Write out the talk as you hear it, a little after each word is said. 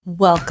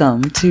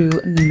Welcome to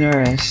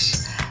Nourish.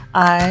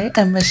 I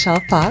am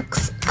Michelle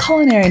Fox,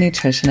 culinary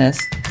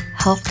nutritionist,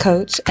 health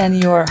coach,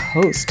 and your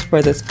host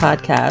for this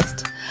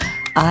podcast.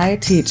 I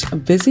teach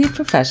busy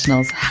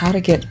professionals how to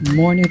get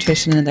more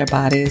nutrition in their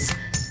bodies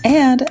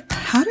and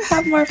how to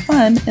have more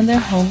fun in their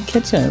home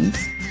kitchens.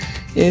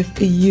 If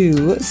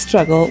you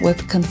struggle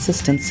with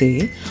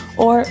consistency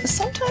or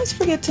sometimes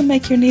forget to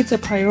make your needs a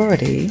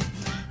priority,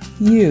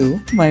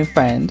 you, my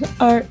friend,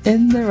 are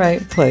in the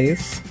right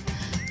place.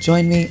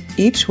 Join me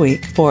each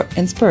week for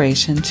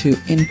inspiration to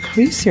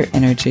increase your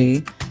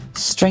energy,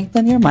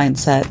 strengthen your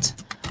mindset,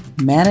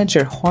 manage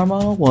your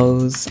hormonal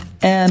woes,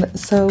 and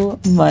so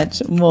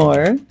much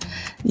more.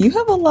 You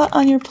have a lot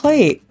on your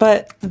plate,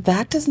 but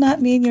that does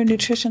not mean your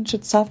nutrition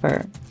should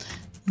suffer.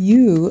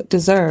 You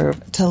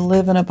deserve to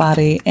live in a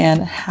body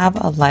and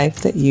have a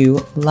life that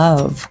you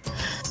love.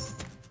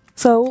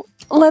 So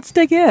let's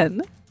dig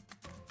in.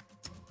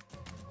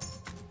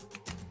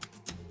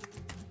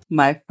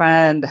 My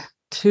friend,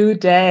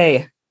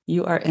 today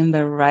you are in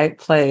the right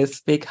place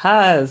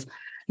because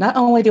not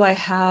only do I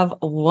have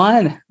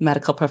one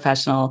medical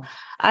professional,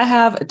 I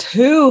have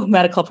two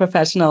medical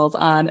professionals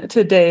on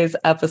today's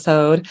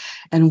episode,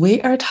 and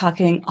we are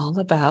talking all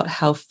about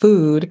how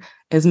food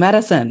is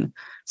medicine.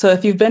 So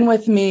if you've been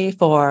with me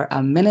for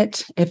a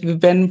minute, if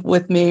you've been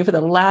with me for the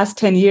last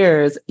 10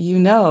 years, you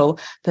know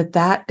that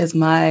that is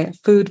my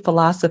food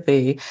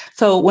philosophy.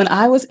 So when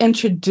I was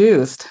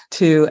introduced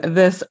to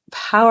this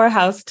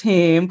powerhouse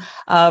team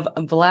of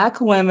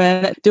Black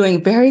women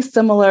doing very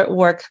similar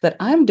work that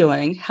I'm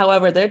doing,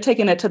 however, they're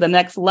taking it to the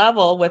next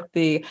level with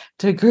the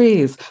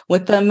degrees,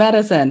 with the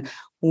medicine,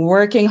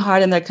 working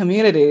hard in their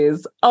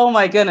communities. Oh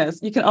my goodness,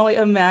 you can only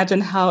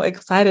imagine how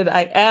excited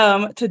I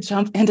am to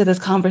jump into this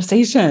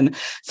conversation.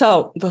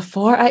 So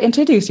before I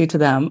introduce you to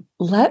them,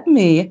 let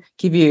me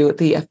give you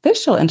the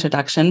official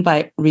introduction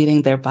by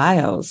reading their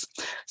bios.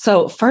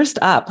 So first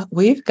up,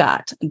 we've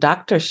got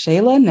Dr.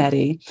 Shayla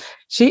Nettey.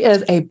 She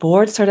is a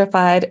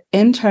board-certified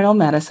internal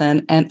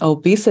medicine and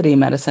obesity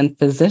medicine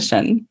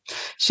physician.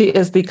 She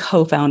is the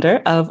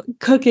co-founder of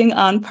Cooking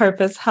on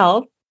Purpose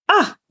Health.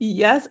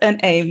 Yes,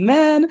 and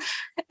amen.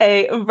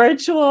 A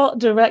virtual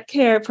direct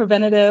care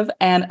preventative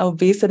and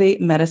obesity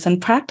medicine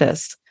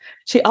practice.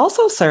 She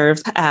also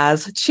serves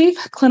as chief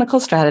clinical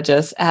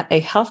strategist at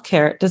a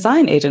healthcare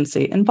design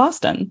agency in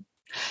Boston.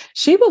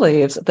 She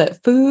believes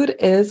that food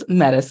is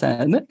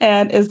medicine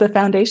and is the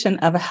foundation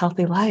of a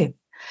healthy life.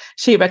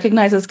 She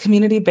recognizes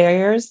community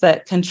barriers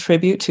that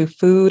contribute to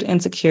food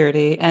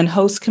insecurity and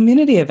hosts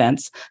community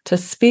events to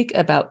speak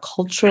about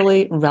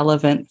culturally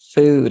relevant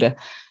food.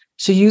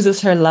 She uses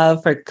her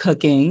love for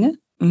cooking,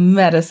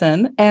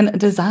 medicine, and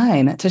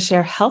design to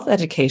share health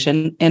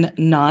education in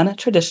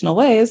non-traditional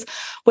ways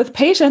with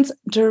patients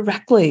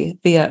directly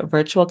via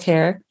virtual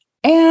care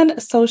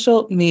and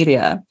social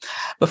media.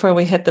 Before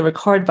we hit the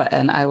record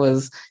button, I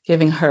was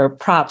giving her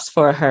props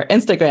for her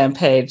Instagram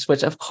page,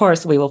 which of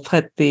course we will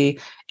put the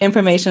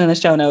information in the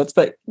show notes,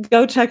 but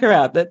go check her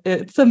out.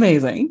 It's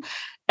amazing.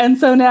 And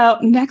so now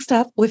next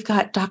up, we've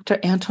got Dr.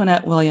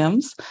 Antoinette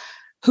Williams,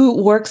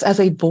 who works as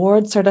a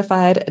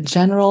board-certified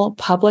general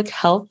public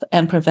health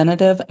and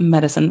preventative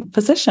medicine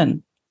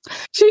physician.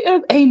 She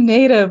is a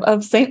native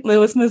of St.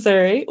 Louis,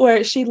 Missouri,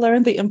 where she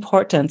learned the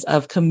importance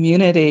of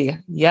community.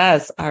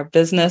 Yes, our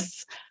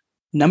business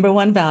number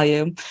one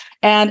value,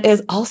 and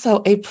is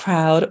also a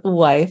proud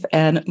wife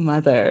and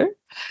mother.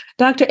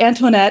 Dr.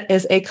 Antoinette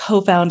is a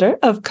co-founder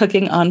of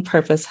Cooking on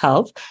Purpose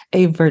Health,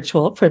 a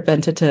virtual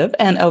preventative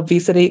and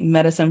obesity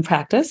medicine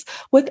practice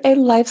with a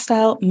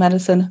lifestyle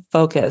medicine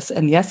focus.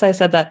 And yes, I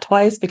said that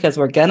twice because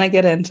we're going to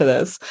get into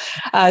this.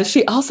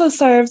 She also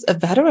serves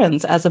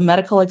veterans as a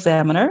medical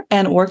examiner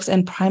and works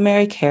in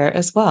primary care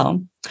as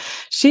well.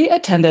 She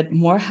attended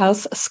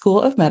Morehouse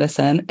School of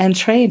Medicine and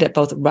trained at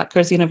both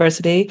Rutgers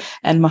University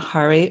and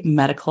Meharry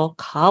Medical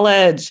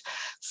College.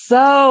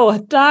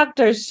 So,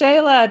 Dr.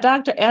 Shayla,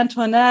 Dr.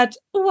 Antoinette,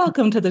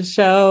 welcome to the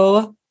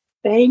show.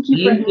 Thank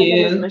you for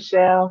having us,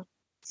 Michelle.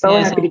 So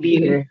happy to be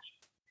here.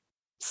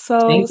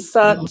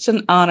 Such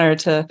an honor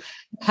to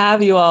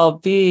have you all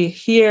be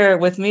here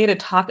with me to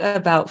talk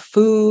about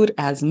food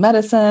as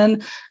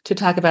medicine, to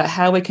talk about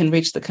how we can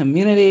reach the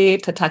community,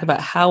 to talk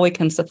about how we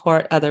can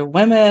support other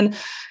women.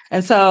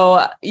 And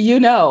so,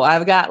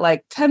 I've got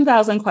like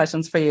 10,000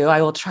 questions for you.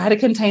 I will try to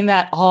contain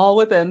that all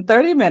within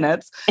 30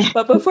 minutes.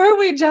 But before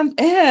we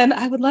jump in,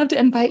 I would love to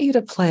invite you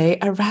to play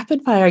a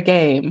rapid fire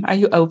game. Are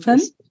you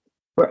open?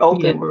 We're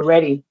open. Yeah. We're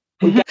ready.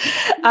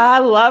 I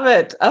love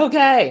it.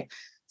 Okay.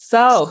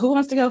 So who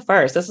wants to go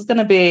first? This is going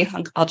to be,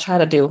 I'll try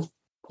to do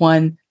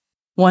one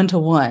to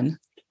one.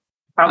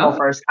 I'll go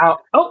first.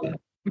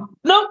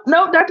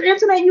 No, Dr.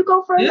 Antoinette, you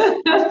go first.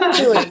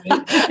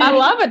 I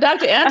love it.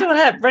 Dr.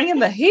 Antoinette, bringing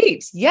the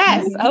heat.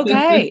 Yes.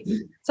 Okay.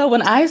 So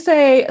when I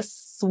say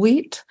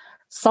sweet,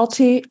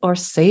 salty, or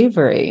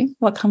savory,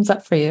 what comes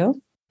up for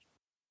you?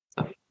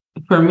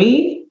 For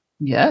me?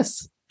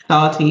 Yes.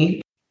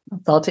 Salty.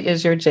 Salty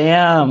is your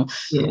jam.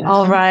 Yeah.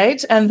 All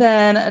right. And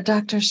then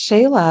Dr.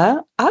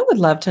 Shayla, I would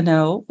love to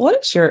know,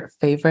 what is your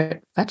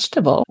favorite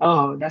vegetable?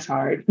 Oh, that's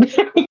hard.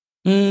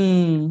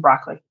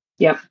 Broccoli.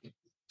 Yep.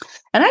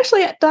 And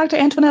actually, Dr.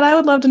 Antoinette, I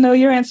would love to know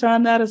your answer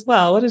on that as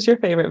well. What is your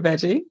favorite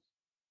veggie?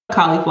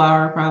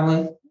 Cauliflower,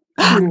 probably.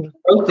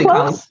 Roasted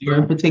Close. cauliflower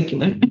in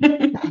particular.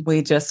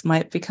 We just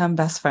might become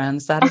best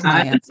friends. That is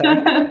my answer.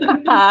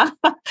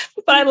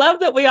 But I love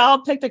that we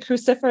all picked a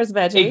cruciferous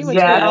veggie, which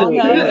we all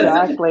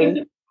know is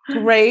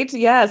great.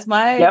 Yes,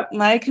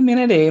 my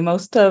community,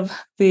 most of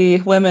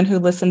the women who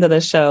listen to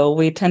this show,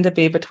 we tend to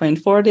be between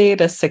 40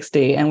 to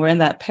 60, and we're in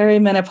that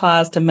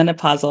perimenopause to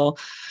menopausal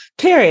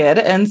period.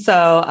 And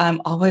so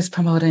I'm always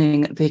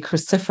promoting the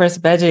cruciferous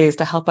veggies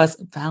to help us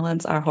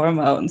balance our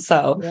hormones.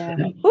 So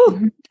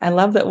I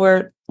love that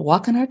we're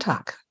walking our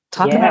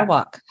talking our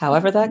walk,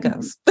 however that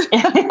goes.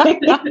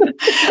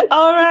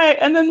 All right.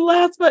 And then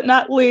last but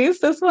not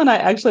least, this one I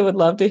actually would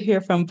love to hear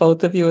from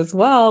both of you as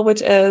well,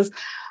 which is,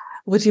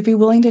 would you be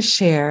willing to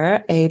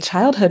share a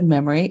childhood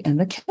memory in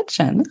the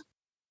kitchen?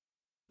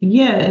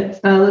 Yes.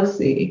 Let's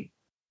see.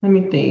 Let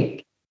me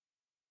think.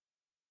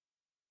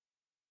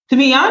 To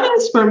be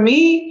honest, for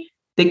me,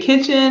 the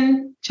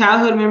kitchen,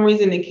 childhood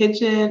memories in the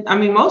kitchen, I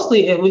mean,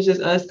 mostly it was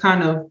just us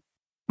kind of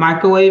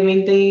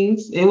microwaving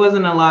things. It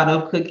wasn't a lot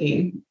of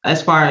cooking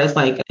as far as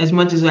like as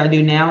much as I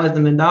do now as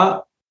an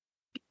adult.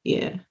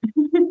 Yeah.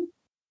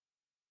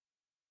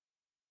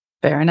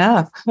 Fair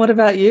enough. What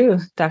about you,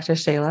 Dr.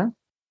 Shayla?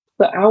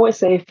 So I would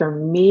say for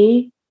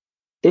me,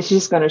 this is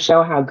just going to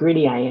show how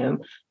greedy I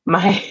am.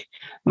 My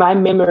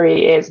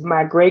memory is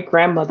my great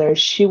grandmother.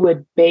 She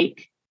would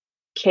bake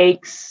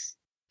cakes,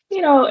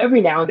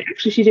 every now and then.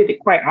 Actually, she did it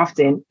quite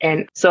often.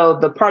 And so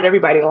the part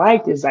everybody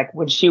liked is like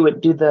when she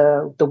would do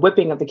the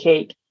whipping of the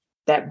cake,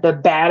 that the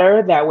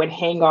batter that would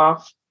hang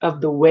off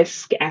of the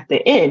whisk at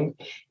the end.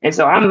 And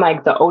so I'm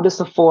like the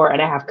oldest of four,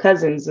 and I have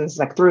cousins, and it's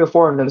like 3 or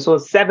 4 of them. So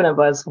it's 7 of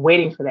us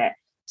waiting for that.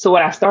 So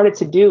what I started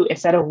to do,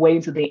 instead of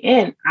waiting to the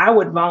end, I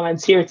would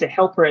volunteer to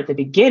help her at the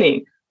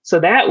beginning. So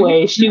that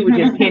way she would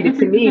just hand it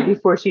to me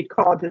before she'd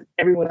call to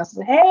everyone else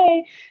and say,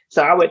 hey.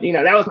 So I would,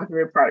 that was my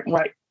favorite part.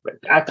 Like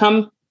I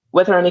come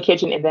with her in the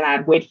kitchen, and then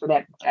I'd wait for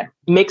that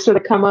mixer to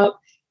come up.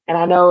 And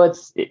I know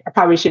I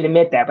probably shouldn't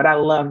admit that, but I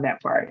love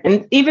that part.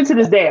 And even to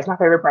this day, it's my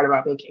favorite part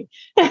about baking.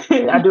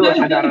 I do it with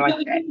my daughter like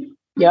that.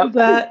 Yep.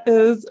 That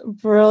is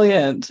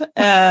brilliant.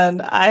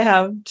 And I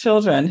have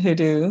children who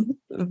do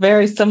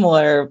very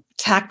similar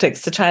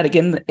tactics to try to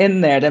get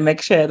in there to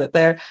make sure that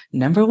they're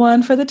number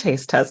one for the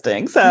taste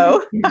testing.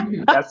 So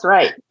that's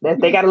right.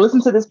 They got to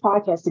listen to this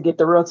podcast to get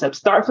the real tips.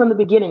 Start from the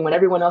beginning when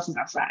everyone else is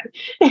outside.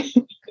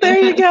 There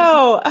you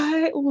go.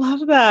 I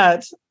love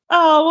that.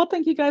 Oh, well,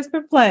 thank you guys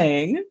for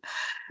playing.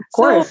 Of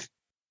course. So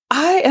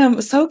I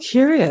am so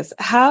curious.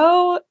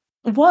 How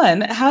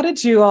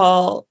did you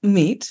all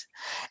meet?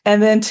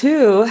 And then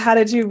 2, how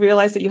did you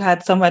realize that you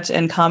had so much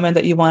in common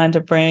that you wanted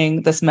to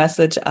bring this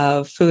message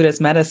of food as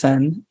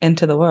medicine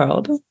into the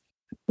world?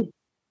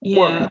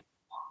 Yeah.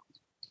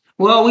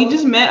 Well, we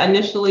just met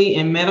initially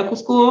in medical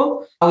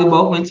school. We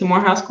both went to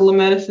Morehouse School of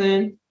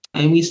Medicine,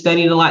 and we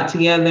studied a lot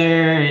together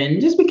and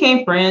just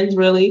became friends,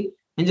 really,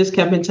 and just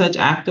kept in touch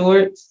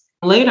afterwards.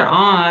 Later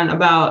on,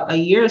 about a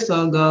year or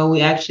so ago, we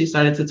actually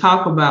started to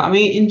talk about,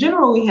 in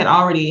general, we had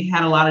already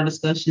had a lot of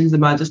discussions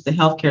about just the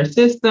healthcare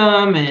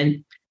system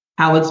and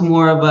how it's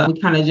more of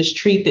we kind of just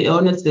treat the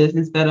illnesses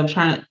instead of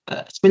trying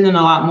to spending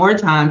a lot more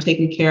time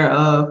taking care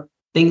of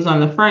things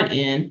on the front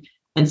end.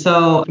 And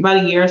so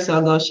about a year or so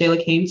ago,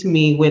 Shayla came to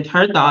me with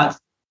her thoughts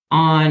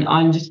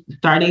on just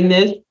starting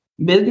this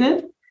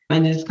business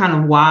and just kind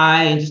of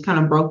why, and just kind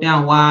of broke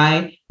down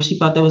why she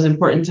felt that was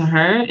important to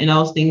her. And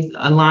those things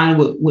aligned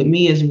with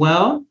me as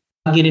well.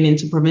 Getting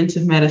into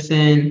preventive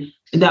medicine,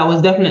 that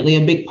was definitely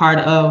a big part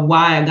of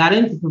why I got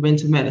into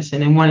preventive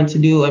medicine and wanted to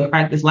do and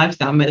practice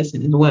lifestyle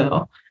medicine as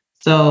well.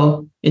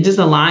 So it just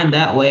aligned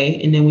that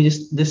way. And then we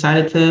just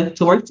decided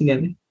to work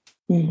together.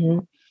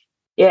 Mm-hmm.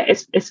 Yeah,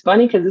 it's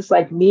funny because it's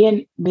like me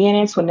and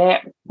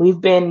Antoinette, we've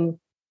been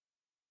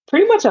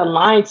pretty much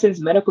aligned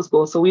since medical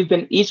school. So we've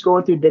been each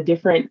going through the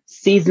different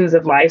seasons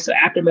of life. So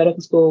after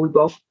medical school, we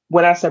both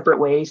went our separate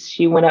ways.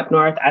 She went up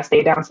north, I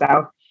stayed down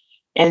south.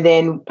 And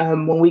then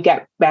when we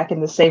got back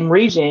in the same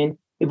region,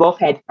 we both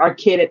had our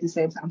kid at the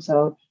same time.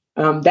 So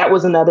that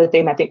was another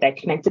thing I think that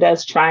connected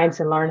us, trying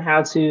to learn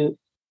how to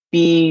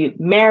be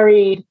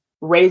married,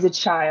 raise a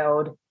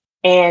child,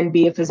 and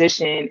be a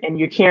physician. And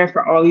you're caring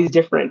for all these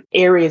different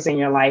areas in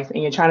your life,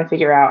 and you're trying to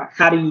figure out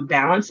how do you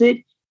balance it.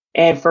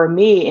 And for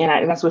me,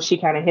 and that's what she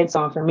kind of hits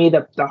on, for me,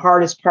 the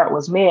hardest part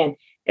was, man,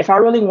 if I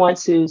really want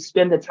to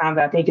spend the time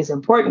that I think is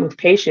important with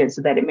patients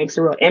so that it makes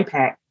a real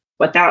impact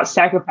without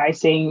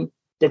sacrificing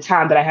the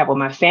time that I have with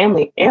my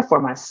family and for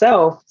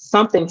myself,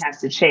 something has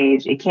to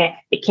change. It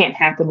can't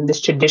happen in this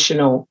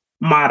traditional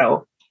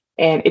model.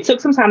 And it took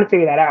some time to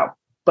figure that out.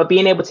 But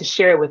being able to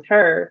share it with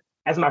her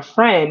as my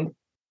friend,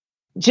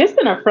 just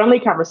in a friendly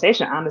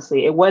conversation,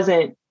 honestly,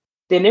 the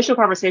initial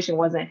conversation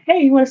wasn't, hey,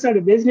 you want to start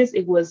a business?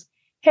 It was,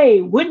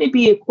 hey, wouldn't it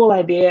be a cool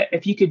idea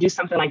if you could do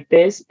something like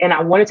this? And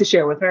I wanted to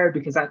share with her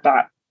because I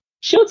thought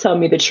she'll tell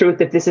me the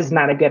truth if this is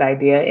not a good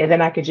idea. And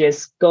then I could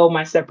just go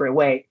my separate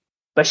way.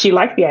 But she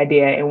liked the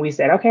idea, and we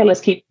said, okay,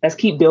 let's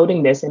keep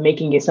building this and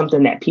making it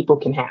something that people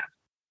can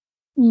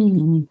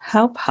have.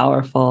 How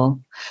powerful.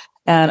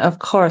 And of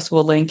course,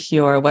 we'll link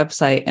your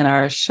website in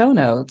our show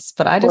notes.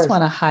 But I just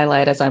want to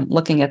highlight, as I'm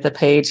looking at the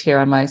page here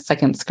on my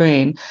second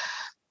screen,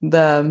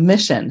 the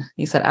mission.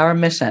 You said our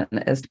mission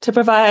is to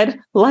provide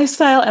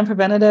lifestyle and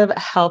preventative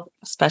health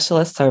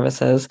specialist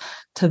services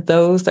to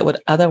those that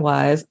would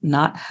otherwise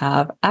not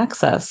have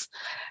access.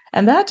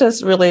 And that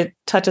just really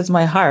touches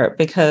my heart,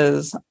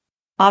 because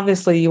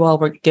obviously you all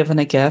were given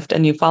a gift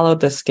and you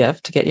followed this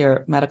gift to get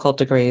your medical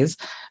degrees,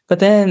 but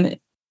then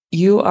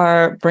you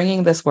are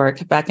bringing this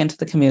work back into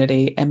the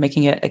community and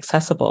making it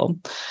accessible.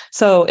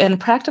 So in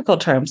practical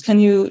terms, can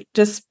you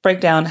just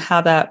break down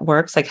how that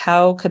works? Like,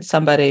 how could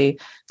somebody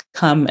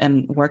come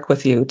and work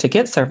with you to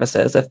get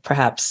services if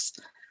perhaps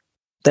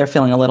they're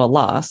feeling a little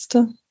lost?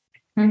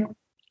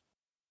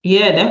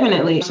 Yeah,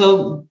 definitely.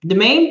 So the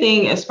main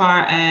thing, as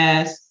far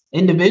as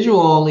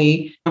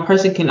individually, a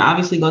person can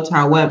obviously go to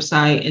our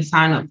website and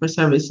sign up for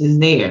services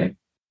there.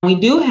 We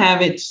do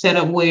have it set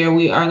up where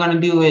we are going to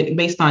do it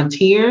based on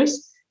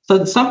tiers.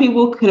 So some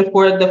people could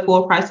afford the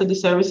full price of the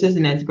services,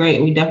 and that's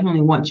great. We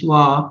definitely want you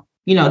all,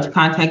 to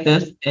contact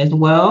us as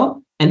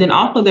well. And then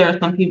also there are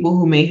some people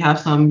who may have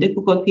some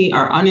difficulty,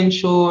 are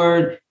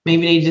uninsured,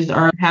 maybe they just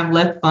have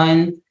less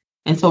funds.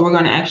 And so we're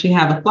going to actually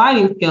have a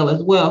sliding scale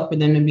as well for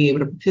them to be able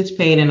to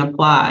participate and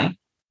apply.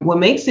 What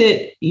makes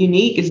it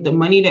unique is the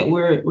money that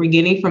we're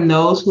getting from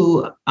those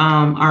who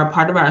are a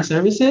part of our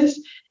services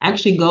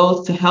actually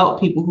goes to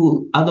help people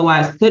who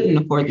otherwise couldn't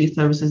afford these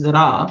services at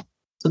all.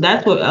 So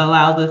that's what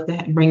allows us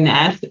to bring the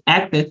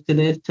access to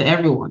this to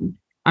everyone,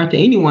 or to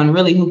anyone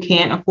really who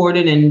can't afford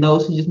it, and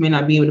those who just may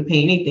not be able to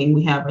pay anything.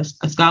 We have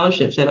a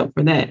scholarship set up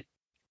for that.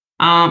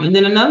 And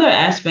then another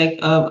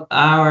aspect of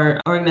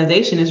our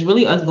organization is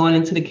really us going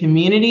into the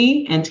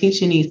community and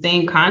teaching these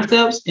same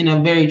concepts in a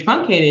very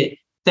truncated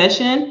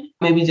session,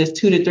 maybe just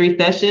 2 to 3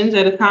 sessions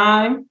at a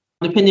time,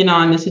 depending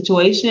on the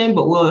situation.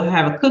 But we'll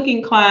have a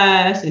cooking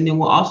class, and then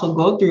we'll also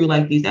go through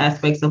like these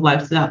aspects of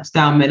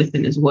lifestyle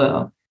medicine as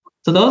well.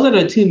 So those are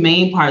the 2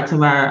 main parts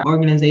of our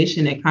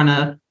organization that kind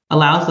of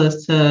allows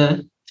us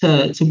to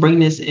bring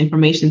this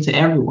information to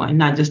everyone,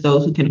 not just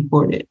those who can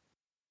afford it.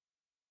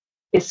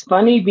 It's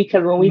funny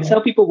because when we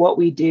tell people what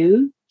we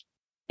do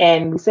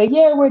and we say,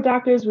 yeah, we're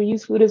doctors, we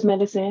use food as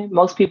medicine,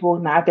 most people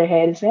nod their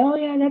head and say, oh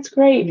yeah, that's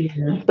great.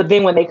 Yeah. But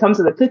then when they come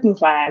to the cooking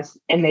class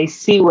and they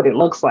see what it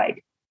looks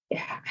like,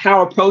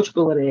 how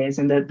approachable it is,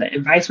 and the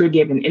advice we're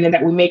given, and then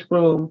that we make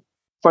room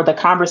for the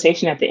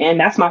conversation at the end.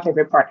 That's my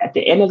favorite part. At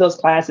the end of those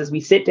classes, we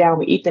sit down,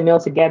 we eat the meal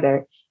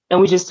together, and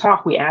we just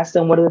talk. We ask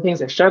them what are the things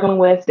they're struggling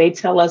with. They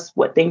tell us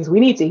what things we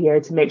need to hear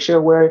to make sure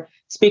we're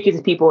speaking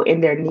to people in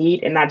their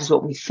need and not just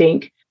what we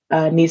think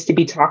needs to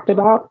be talked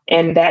about.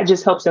 And that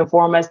just helps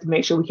inform us to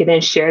make sure we can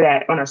then share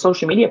that on our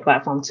social media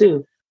platform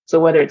too. So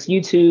whether it's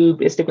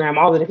YouTube, Instagram,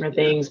 all the different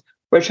things,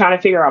 we're trying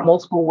to figure out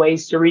multiple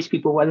ways to reach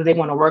people, whether they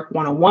want to work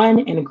one-on-one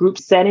in a group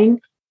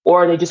setting,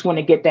 or they just want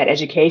to get that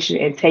education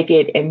and take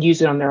it and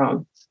use it on their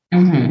own.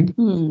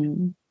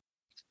 And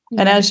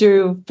as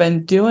you've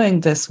been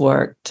doing this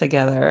work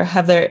together,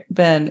 have there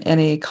been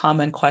any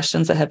common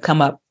questions that have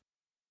come up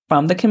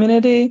from the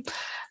community?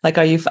 Like,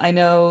 I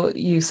know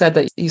you said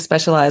that you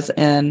specialize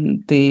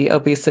in the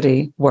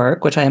obesity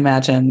work, which I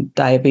imagine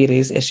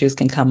diabetes issues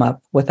can come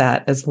up with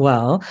that as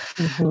well.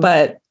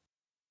 But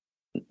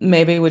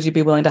maybe would you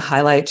be willing to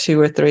highlight 2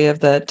 or 3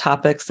 of the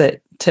topics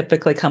that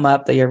typically come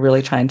up that you're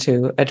really trying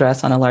to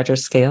address on a larger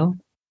scale?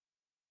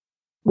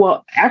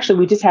 Well, actually,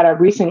 we just had a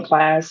recent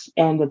class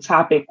and the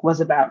topic was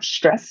about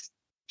stress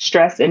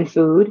and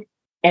food.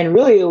 And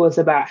really, it was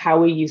about how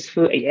we use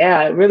food.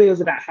 Yeah, it really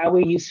was about how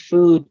we use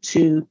food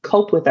to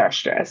cope with our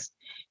stress.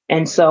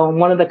 And so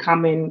one of the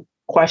common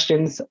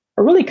questions,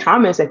 or really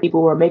comments that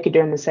people were making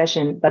during the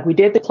session, like we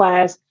did the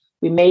class,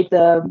 we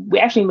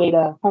actually made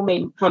a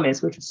homemade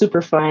hummus, which was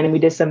super fun. And we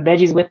did some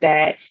veggies with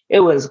that. It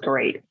was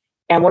great.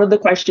 And one of the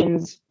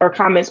questions or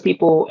comments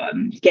people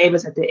gave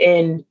us at the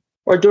end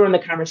or during the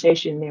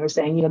conversation, they were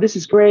saying, this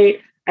is great.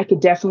 I could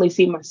definitely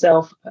see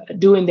myself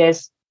doing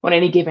this on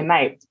any given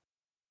night.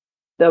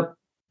 The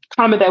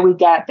comment that we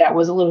got that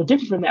was a little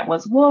different from that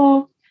was,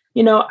 well,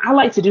 I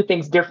like to do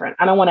things different.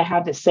 I don't want to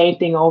have the same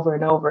thing over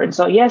and over. And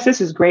so, yes,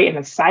 this is great in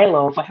a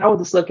silo, but how would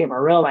this look in my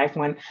real life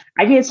when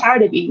I get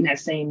tired of eating that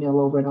same meal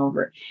over and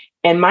over?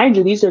 And mind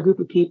you, these are a group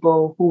of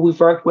people who we've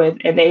worked with,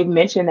 and they've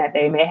mentioned that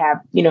they may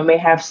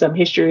have some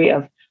history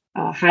of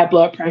high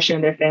blood pressure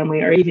in their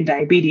family or even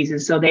diabetes.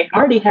 And so they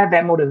already have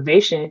that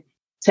motivation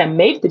to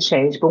make the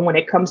change. But when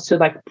it comes to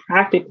like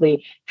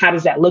practically, how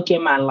does that look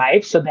in my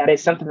life so that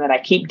it's something that I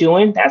keep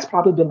doing? That's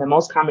probably been the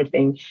most common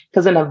thing.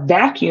 Because in a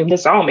vacuum,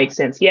 this all makes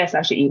sense. Yes,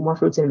 I should eat more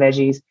fruits and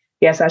veggies.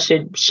 Yes, I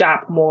should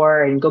shop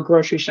more and go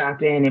grocery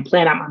shopping and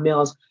plan out my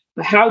meals.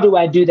 But how do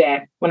I do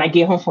that when I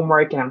get home from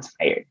work and I'm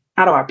tired?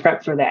 how do I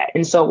prep for that?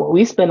 And so what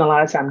we spend a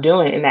lot of time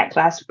doing in that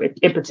class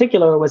in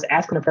particular was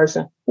asking the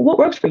person, well, what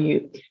works for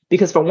you?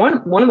 Because for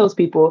one of those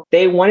people,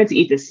 they wanted to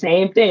eat the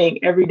same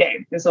thing every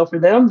day. And so for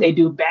them, they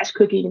do batch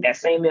cooking that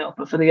same meal.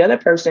 But for the other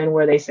person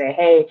where they say,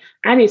 hey,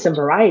 I need some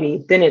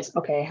variety, then it's,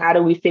 okay, how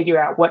do we figure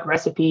out what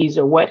recipes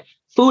or what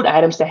food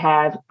items to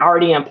have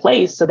already in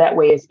place? So that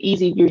way it's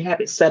easy. You have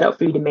it set up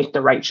for you to make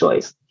the right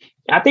choice.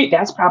 I think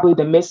that's probably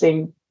the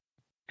missing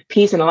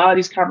piece in a lot of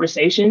these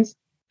conversations.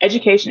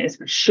 Education is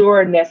for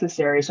sure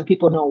necessary so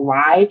people know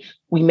why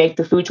we make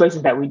the food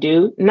choices that we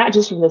do, not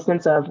just from the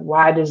sense of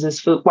why is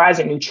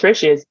it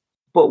nutritious,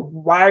 but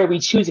why are we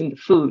choosing the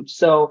food?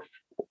 So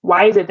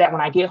why is it that when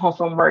I get home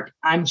from work,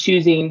 I'm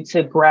choosing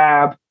to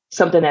grab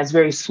something that's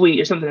very sweet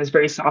or something that's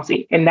very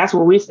salty? And that's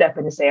where we step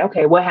in and say,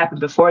 okay, what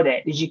happened before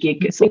that? Did you get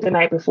good sleep the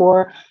night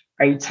before?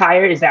 Are you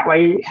tired? Is that why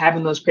you're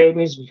having those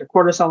cravings? Is your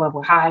cortisol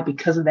level high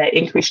because of that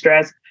increased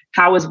stress?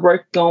 How is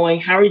work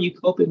going? How are you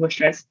coping with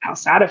stress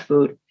outside of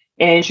food?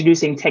 And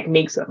introducing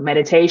techniques of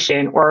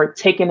meditation or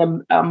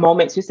taking a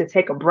moment just to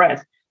take a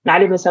breath,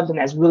 not even something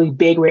that's really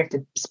big where you have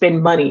to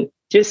spend money,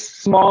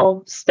 just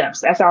small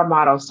steps. That's our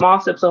motto. Small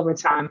steps over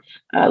time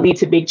lead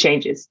to big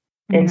changes.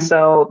 Mm-hmm. And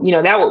so,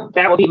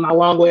 that will be my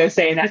long way of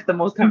saying that's the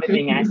most common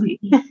thing I see.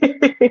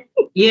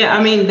 Yeah,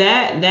 I mean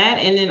that,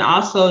 and then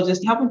also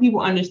just helping people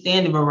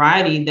understand the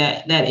variety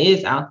that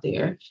is out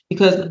there,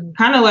 because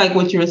kind of like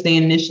what you were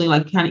saying initially,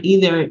 like kind of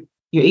either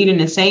you're eating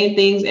the same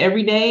things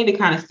every day to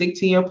kind of stick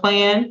to your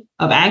plan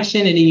of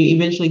action, and then you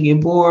eventually get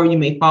bored. You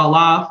may fall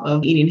off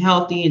of eating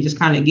healthy and just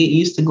kind of get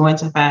used to going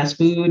to fast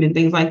food and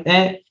things like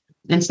that.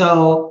 And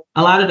so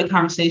a lot of the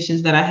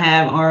conversations that I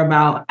have are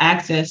about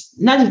access,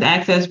 not just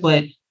access,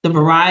 but the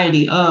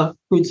variety of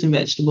fruits and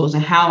vegetables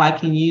and how I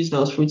can use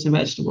those fruits and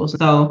vegetables.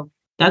 So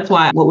that's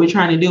why what we're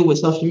trying to do with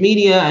social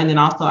media and then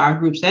also our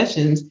group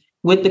sessions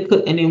with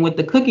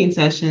the cooking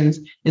sessions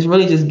is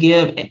really just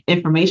give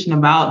information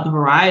about the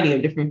variety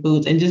of different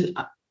foods and just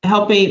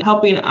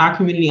helping our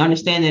community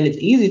understand that it's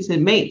easy to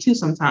make too.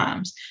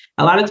 Sometimes,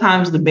 a lot of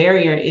times the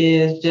barrier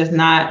is just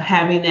not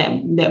having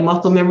that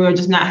muscle memory or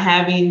just not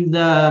having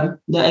the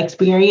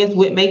experience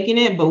with making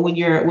it. But when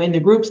you're in the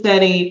group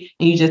setting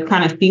and you just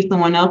kind of see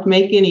someone else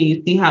make it and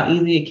you see how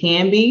easy it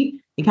can be,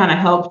 it kind of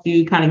helps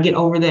you kind of get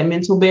over that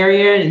mental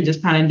barrier and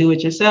just kind of do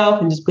it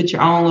yourself and just put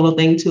your own little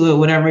thing to it,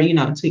 whatever,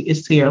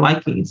 is to your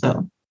liking.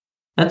 So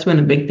that's been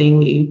a big thing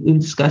we've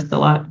discussed a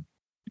lot.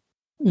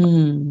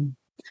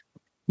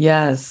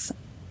 Yes.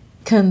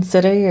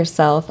 Consider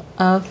yourself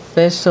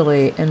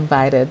officially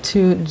invited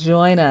to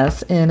join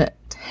us in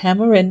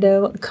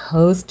Tamarindo,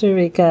 Costa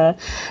Rica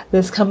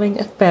this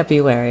coming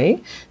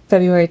February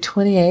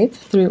 28th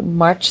through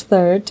March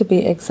 3rd to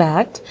be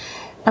exact.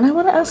 And I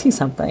want to ask you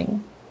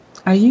something.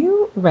 Are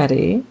you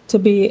ready to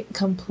be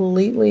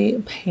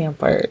completely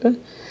pampered?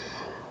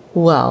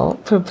 Well,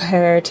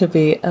 prepare to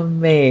be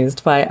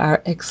amazed by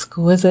our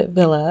exquisite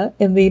villa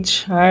in the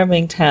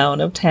charming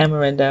town of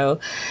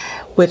Tamarindo,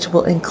 which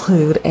will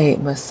include a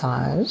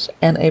massage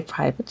and a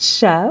private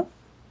chef.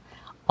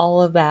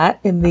 All of that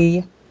in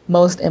the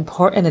most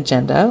important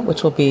agenda,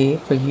 which will be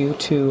for you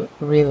to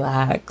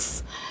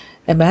relax.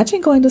 Imagine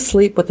going to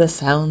sleep with the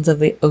sounds of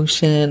the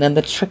ocean and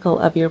the trickle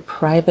of your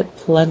private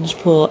plunge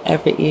pool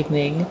every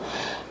evening.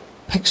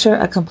 Picture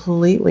a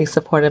completely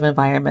supportive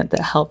environment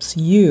that helps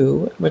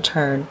you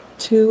return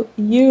to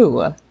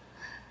you.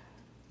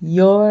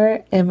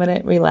 Your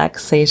imminent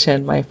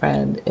relaxation, my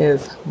friend,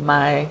 is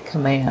my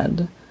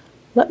command.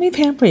 Let me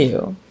pamper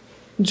you.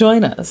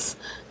 Join us.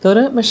 Go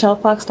to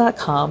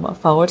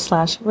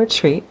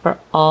michellefox.com/retreat for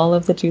all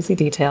of the juicy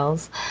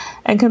details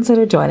and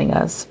consider joining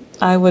us.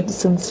 I would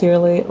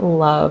sincerely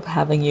love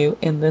having you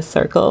in this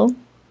circle.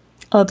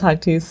 I'll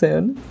talk to you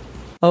soon.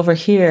 Over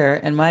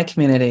here in my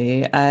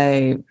community,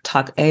 I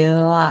talk a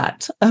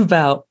lot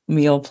about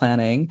meal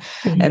planning.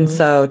 Mm-hmm. And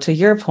so to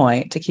your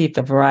point, to keep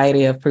a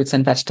variety of fruits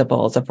and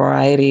vegetables, a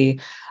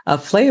variety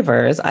of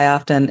flavors, I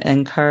often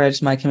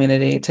encourage my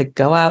community to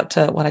go out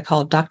to what I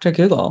call Dr.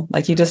 Google.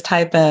 Like you just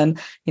type in,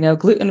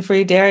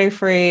 gluten-free,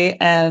 dairy-free,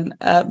 and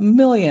a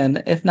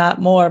million, if not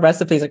more,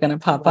 recipes are going to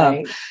pop up.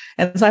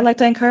 And so I like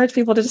to encourage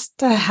people to just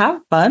to have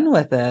fun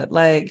with it.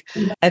 Like,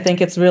 I think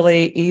it's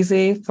really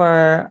easy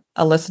for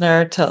a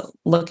listener to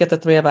look at the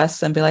three of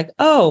us and be like,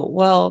 oh,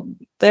 well,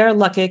 they're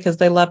lucky because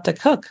they love to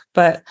cook.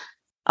 But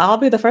I'll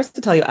be the first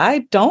to tell you, I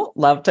don't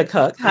love to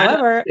cook.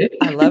 However,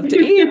 I love to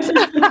eat.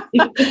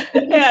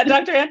 Yeah,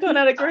 Dr.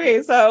 Antoinette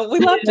agrees. So we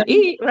love to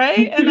eat,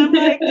 right? And I'm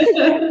like,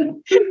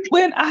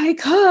 when I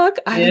cook,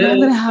 I think I'm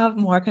going to have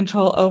more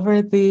control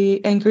over the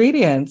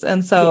ingredients.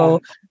 And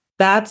so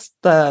that's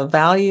the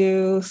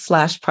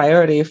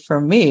value/priority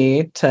for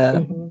me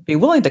to be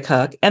willing to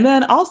cook. And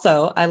then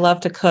also I love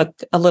to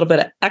cook a little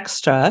bit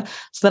extra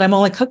so that I'm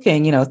only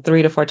cooking,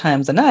 3 to 4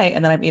 times a night.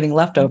 And then I'm eating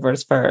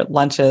leftovers for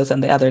lunches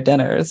and the other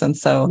dinners. And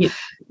so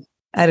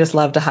I just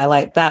love to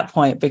highlight that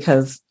point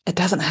because it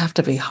doesn't have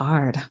to be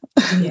hard.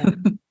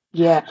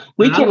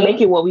 We can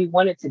make it what we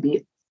want it to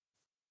be.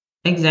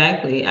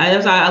 Exactly.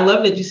 I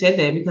love that you said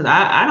that because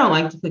I don't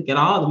like to cook at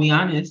all, to be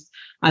honest.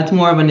 It's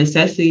more of a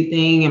necessity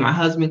thing, and my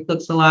husband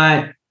cooks a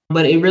lot.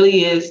 But it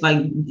really is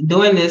like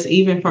doing this,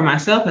 even for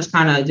myself, has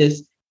kind of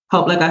just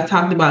helped. Like I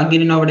talked about,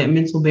 getting over that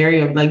mental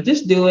barrier of like,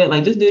 just do it.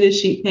 Like, just do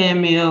this sheet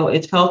pan meal.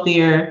 It's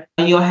healthier.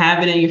 You'll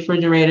have it in your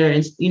refrigerator, and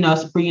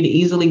it's for you to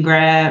easily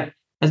grab,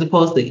 as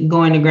opposed to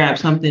going to grab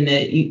something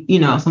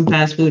that some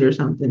fast food or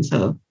something.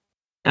 So,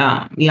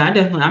 I'm not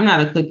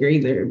a cooker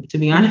either, to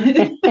be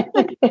honest.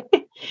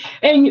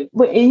 And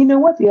you know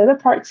what? The other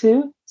part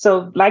too.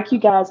 So like you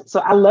guys, so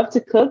I love to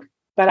cook.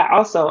 But I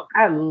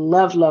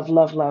love, love,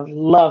 love, love,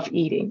 love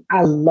eating.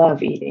 I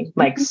love eating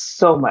like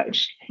so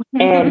much.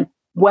 And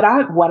what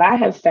I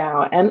have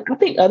found, and I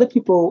think other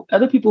people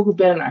who've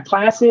been in our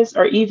classes,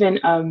 or even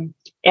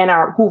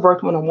who've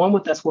worked one-on-one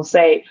with us, will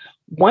say,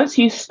 once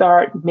you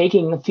start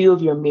making a few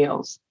of your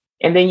meals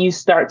and then you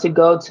start to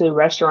go to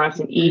restaurants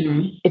and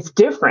eat, it's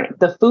different.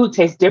 The food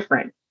tastes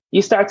different.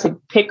 You start to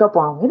pick up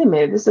on, wait a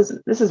minute,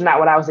 this is not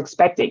what I was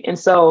expecting. And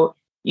so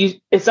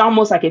it's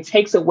almost like it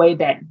takes away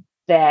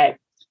that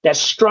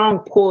strong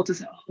pull to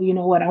say, oh, you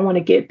know what, I want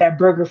to get that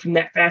burger from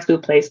that fast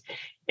food place.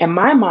 In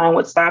my mind,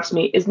 what stops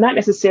me is not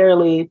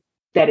necessarily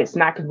that it's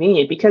not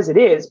convenient, because it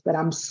is, but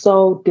I'm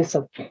so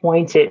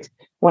disappointed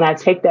when I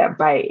take that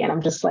bite and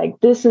I'm just like,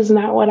 this is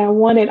not what I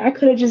wanted. I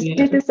could have just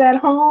did this at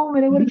home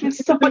and it would have been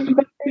so much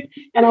better.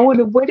 And I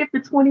wouldn't have waited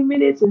for 20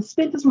 minutes and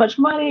spent this much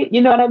money.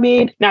 You know what I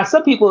mean? Now,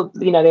 some people,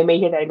 they may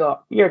hear that and go,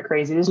 you're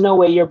crazy. There's no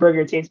way your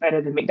burger tastes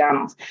better than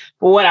McDonald's.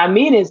 But what I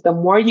mean is, the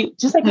more you,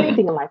 just like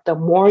anything in life, the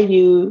more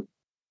you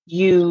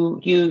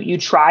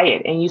try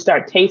it and you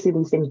start tasting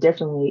these things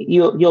differently,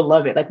 you'll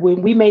love it. Like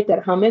when we made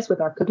that hummus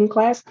with our cooking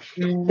class,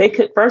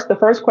 the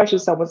first question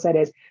someone said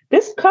is,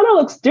 this color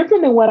looks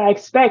different than what I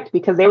expect,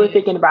 because they were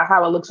thinking about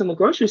how it looks in the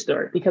grocery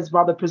store because of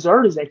all the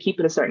preservatives that keep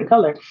it a certain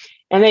color.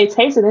 And they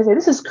taste it and they say,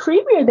 this is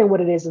creamier than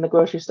what it is in the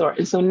grocery store.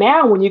 And so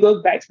now when you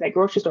go back to that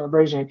grocery store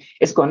version,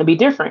 it's going to be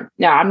different.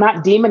 Now, I'm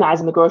not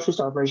demonizing the grocery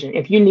store version.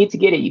 If you need to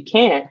get it, you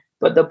can.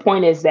 But the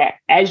point is that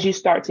as you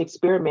start to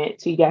experiment,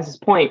 to you guys'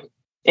 point,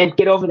 and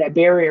get over that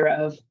barrier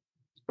of,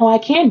 oh, I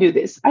can do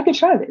this. I can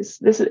try this.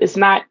 It's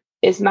not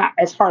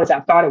as hard as I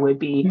thought it would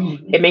be.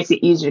 It makes it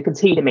easier to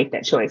continue to make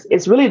that choice.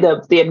 It's really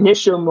the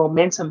initial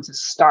momentum to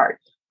start.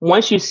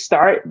 Once you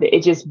start,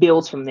 it just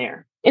builds from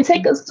there. And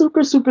take a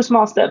super, super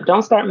small step.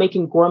 Don't start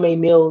making gourmet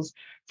meals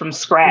from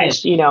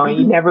scratch, and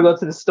you never go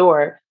to the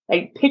store.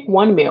 Like, pick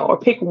one meal or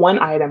pick one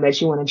item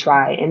that you want to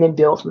try and then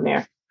build from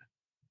there.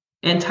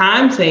 And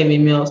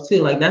time-saving meals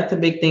too. Like, that's a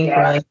big thing for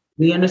us.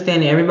 We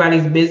understand that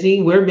everybody's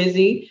busy. We're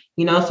busy,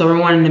 so we're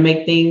wanting to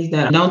make things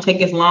that don't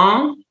take as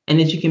long and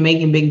that you can make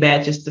in big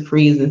batches to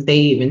freeze and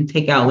save and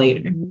take out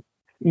later.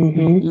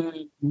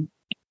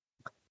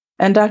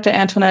 And Dr.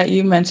 Antoinette,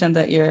 you mentioned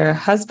that your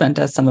husband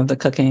does some of the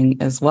cooking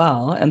as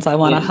well. And so I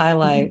want to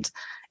highlight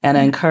and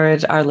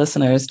encourage our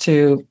listeners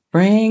to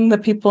bring the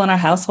people in our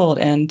household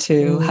in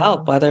to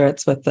help, whether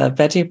it's with the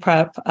veggie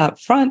prep up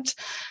front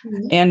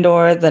and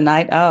or the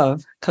night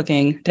of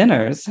cooking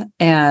dinners.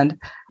 And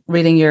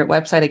reading your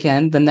website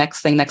again, the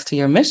next thing next to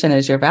your mission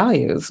is your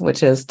values,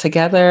 which is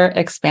together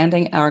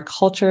expanding our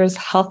culture's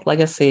health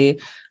legacy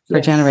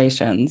for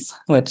generations,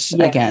 which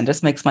again,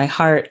 just makes my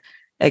heart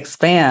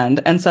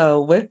expand. And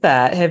so with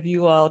that, have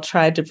you all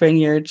tried to bring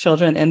your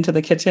children into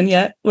the kitchen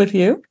yet with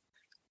you?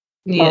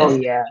 Yes. Oh,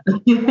 yeah.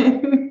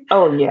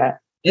 Oh, yeah.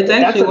 It's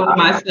actually one of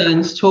my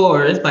son's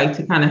chores, like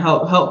to kind of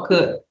help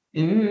cook.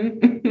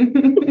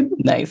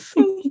 Nice.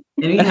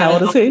 And how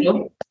old is he?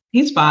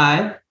 He's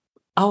 5.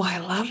 Oh, I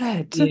love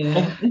it.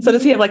 Yeah. So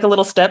does he have like a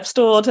little step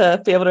stool to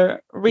be able to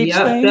reach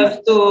things?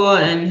 Step stool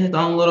and his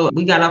own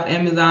we got off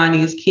Amazon,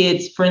 these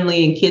kids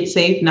friendly and kid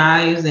safe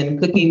knives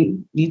and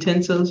cooking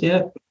utensils.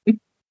 Yep.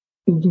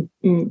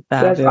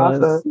 That's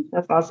awesome.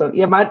 That's awesome.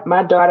 Yeah,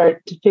 my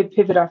daughter, to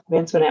pivot off of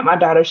Antoinette, my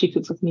daughter, she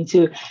cooks with me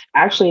too.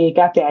 Actually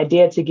got the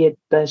idea to get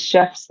the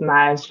chef's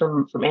knives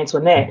from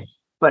Antoinette.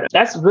 But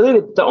that's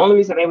really the only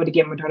reason I'm able to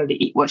get my daughter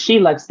to eat what she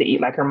likes to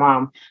eat, like her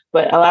mom.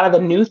 But a lot of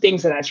the new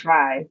things that I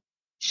try,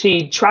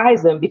 she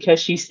tries them because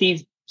she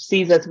sees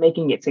us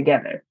making it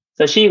together.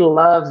 So she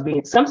loves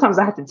being, sometimes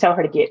I have to tell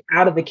her to get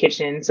out of the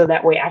kitchen so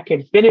that way I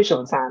can finish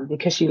on time,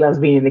 because she loves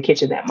being in the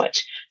kitchen that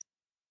much.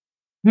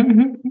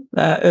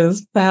 That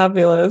is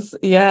fabulous.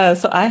 Yeah.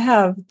 So I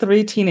have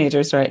 3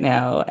 teenagers right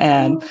now,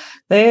 and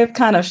they've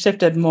kind of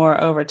shifted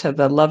more over to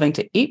the loving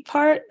to eat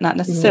part, not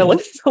necessarily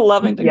the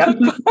loving to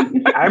cook.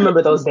 I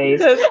remember those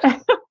days.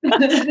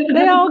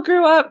 They all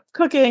grew up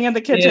cooking in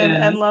the kitchen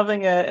and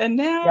loving it. And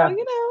now,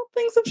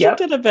 things have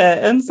shifted a bit.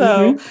 And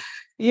so,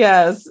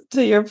 yes,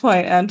 to your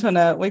point,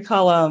 Antoinette, we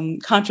call them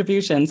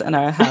contributions in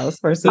our house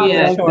versus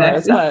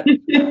chores. But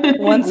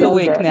once a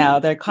week now,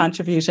 their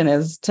contribution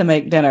is to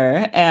make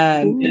dinner.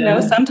 And,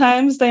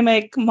 sometimes they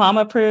make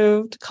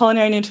mom-approved,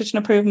 culinary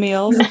nutrition-approved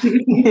meals.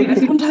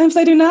 Sometimes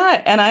they do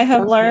not. And I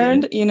have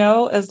learned,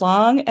 as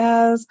long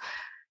as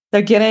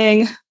they're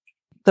getting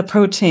the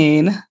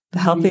protein, the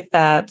healthy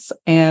fats,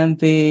 and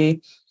the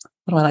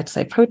what do I like to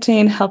say?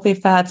 Protein, healthy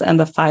fats, and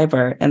the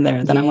fiber in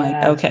there. Then I'm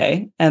like,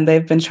 okay. And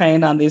they've been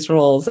trained on these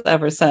rules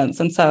ever since.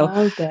 And so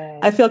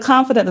I feel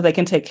confident that they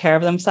can take care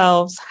of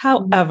themselves.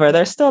 However,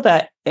 there's still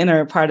that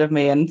inner part of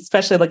me. And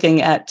especially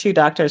looking at two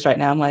doctors right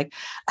now, I'm like,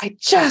 I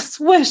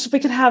just wish we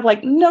could have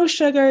like no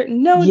sugar,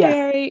 no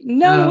dairy,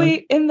 no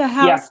wheat in the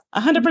house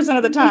 100%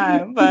 of the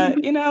time. But,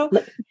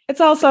 it's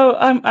also,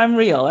 I'm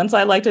real. And so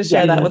I like to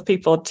share that with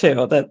people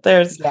too, that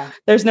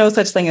there's no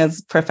such thing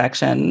as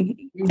perfection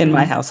in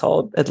my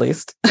household, at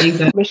least.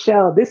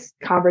 Michelle, this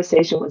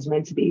conversation was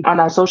meant to be on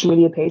our social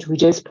media page. We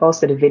just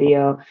posted a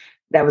video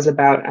that was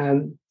about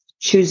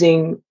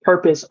choosing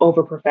purpose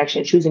over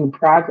perfection, choosing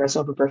progress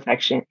over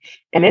perfection.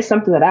 And it's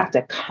something that I have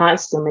to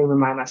constantly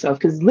remind myself,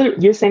 because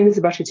you're saying this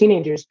about your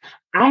teenagers.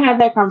 I have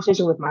that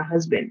conversation with my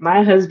husband.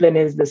 My husband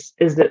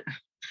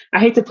I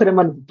hate to put him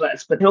under the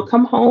bus, but he'll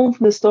come home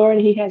from the store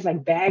and he has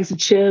like bags of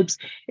chips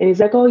and he's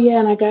like, oh yeah,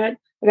 and I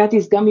got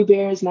these gummy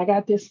bears and I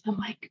got this. I'm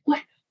like, what?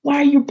 Why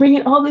are you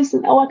bringing all this?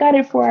 And I got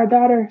it for our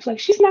daughter. It's like,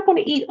 she's not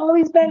going to eat all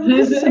these bags.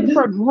 This is like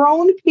for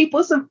grown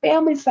people, some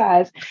family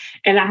size.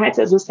 And I had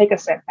to just take a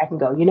step back and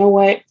go, you know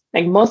what?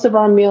 Like most of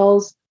our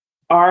meals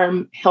are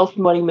health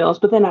promoting meals,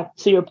 but then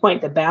to your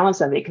point, the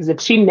balance of it, because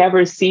if she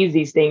never sees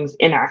these things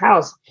in our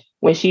house,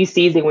 when she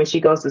sees it, when she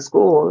goes to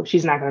school,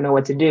 she's not going to know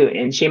what to do.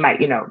 And she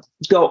might,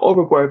 go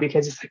overboard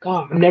because it's like,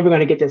 oh, I'm never going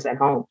to get this at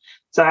home.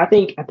 So I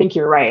think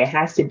you're right. It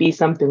has to be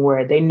something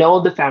where they know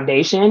the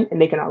foundation and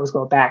they can always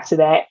go back to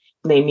that.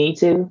 They need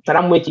to, but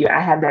I'm with you.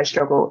 I have that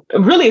struggle.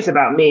 Really, it's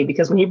about me,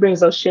 because when he brings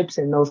those chips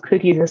and those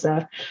cookies and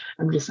stuff,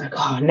 I'm just like,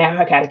 oh, now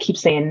I got to keep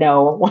saying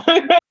no.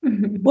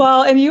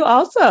 Well, and you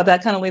also,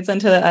 that kind of leads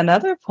into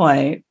another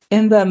point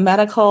in the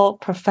medical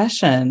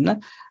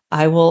profession.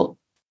 I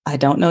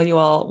don't know you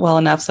all well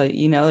enough, so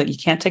you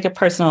can't take it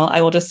personal.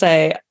 I will just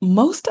say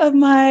most of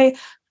my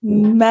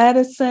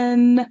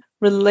medicine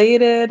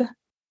related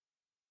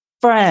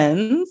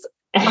friends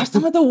are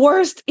some of the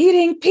worst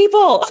eating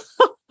people.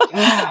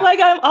 Like,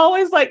 I'm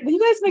always like, you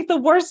guys make the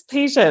worst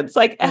patients.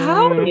 Like,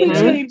 how do we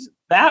change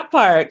that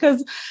part?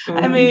 Because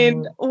I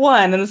mean,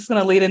 one, and this is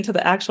going to lead into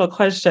the actual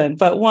question,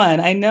 but one,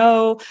 I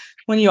know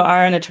when you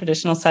are in a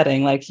traditional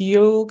setting, like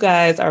you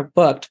guys are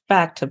booked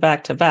back to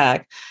back to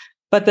back.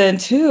 But then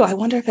two, I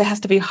wonder if it has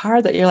to be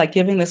hard that you're like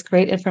giving this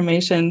great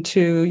information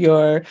to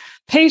your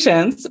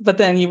patients, but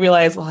then you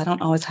realize, well, I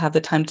don't always have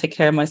the time to take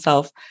care of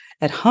myself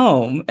at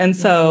home. And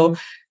so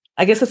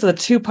I guess this is a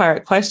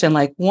two-part question.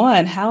 Like,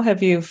 one, how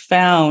have you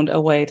found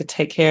a way to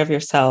take care of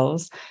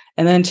yourselves?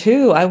 And then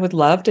two, I would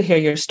love to hear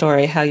your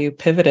story, how you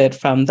pivoted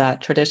from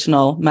that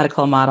traditional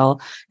medical model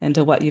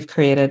into what you've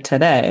created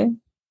today.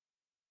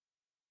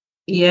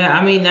 Yeah,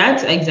 I mean,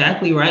 that's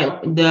exactly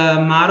right.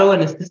 The model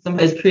and the system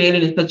is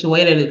created in such a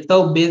way that it's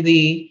so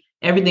busy.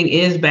 Everything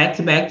is back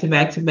to back to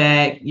back to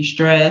back. You're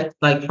stressed,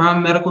 like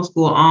from medical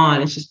school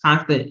on, it's just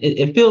constant.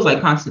 It feels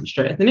like constant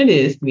stress. And it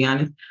is, to be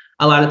honest,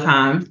 a lot of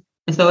times.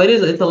 And so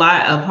it's a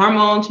lot of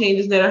hormone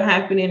changes that are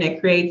happening that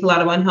creates a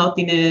lot of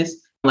unhealthiness,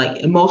 like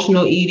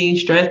emotional eating,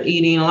 stress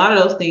eating. A lot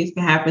of those things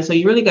can happen. So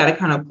you really got to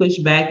kind of push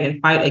back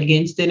and fight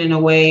against it in a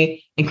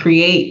way and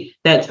create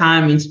that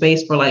time and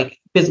space for like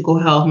physical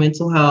health,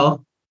 mental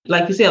health.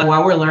 Like you said,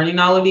 while we're learning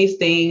all of these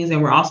things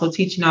and we're also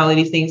teaching all of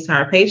these things to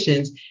our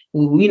patients,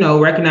 we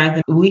recognize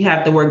that we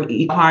have to work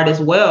hard as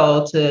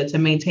well to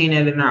maintain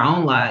it in our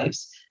own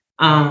lives.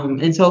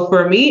 And so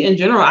for me in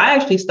general, I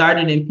actually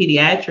started in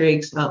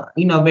pediatrics,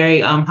 very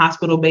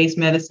hospital-based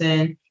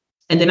medicine.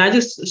 And then I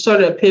just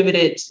sort of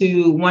pivoted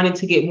to wanting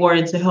to get more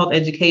into health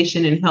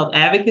education and health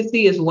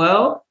advocacy as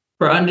well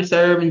for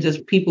underserved and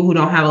just people who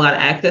don't have a lot of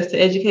access to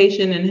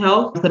education and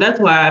health. So that's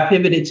why I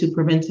pivoted to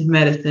preventive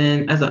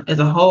medicine as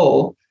a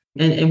whole,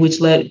 and which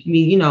led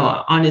me,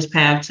 on this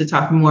path to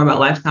talking more about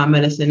lifestyle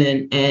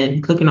medicine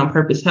and cooking on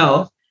purpose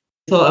health.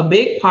 So a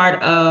big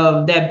part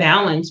of that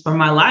balance for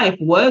my life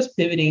was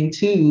pivoting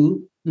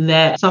to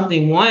that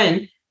something,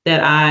 one,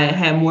 that I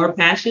had more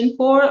passion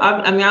for.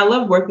 I mean, I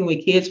love working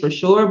with kids for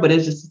sure, but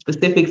it's just the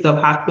specifics of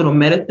hospital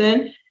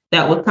medicine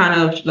that was kind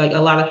of like a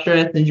lot of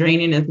stress and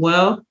draining as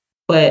well.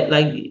 But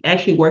like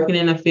actually working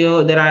in a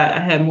field that I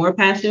had more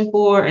passion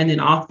for, and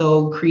then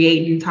also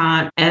creating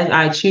time as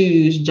I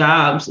choose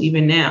jobs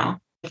even now.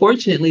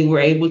 Fortunately, we're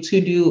able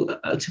to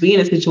be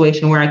in a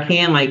situation where I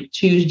can like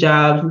choose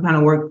jobs and kind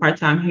of work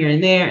part-time here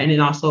and there. And then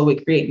also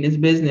with creating this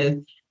business,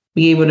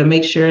 be able to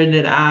make sure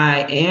that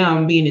I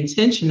am being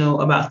intentional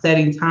about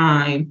setting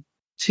time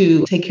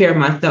to take care of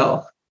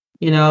myself,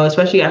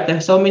 especially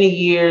after so many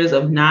years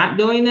of not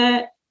doing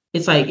that.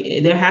 It's like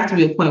there has to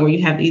be a point where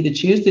you have to either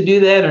choose to do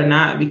that or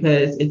not,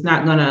 because it's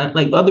not gonna,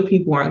 like, other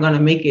people aren't gonna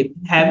make it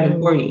happen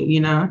for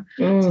you,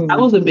 So that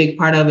was a big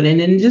part of it.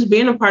 And then just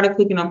being a part of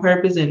Cooking on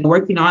Purpose and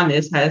working on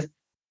this has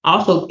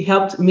also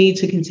helped me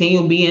to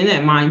continue being in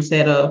that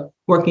mindset of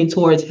working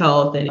towards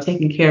health and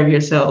taking care of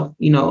yourself,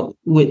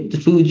 with the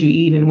food you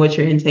eat and what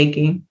you're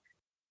intaking.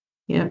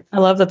 Yeah. I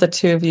love that the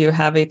two of you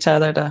have each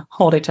other to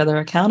hold each other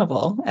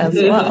accountable as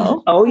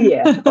well. Oh,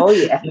 yeah. Oh,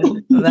 yeah.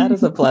 That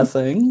is a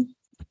blessing.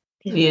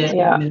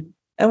 Yeah.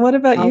 And what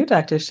about you,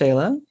 Dr.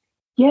 Shayla?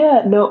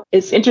 Yeah, no,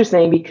 it's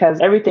interesting because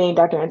everything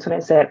Dr.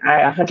 Antoinette said,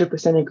 I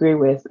 100% agree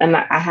with. And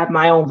I have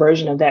my own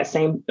version of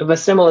of a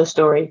similar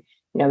story.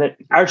 That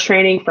our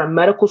training from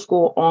medical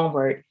school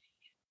onward,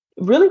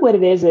 really what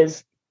it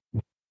is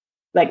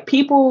like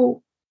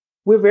people,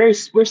 we're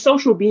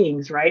social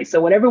beings, right? So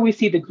whatever we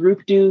see the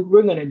group do,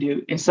 we're going to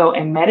do. And so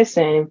in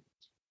medicine,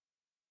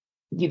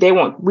 we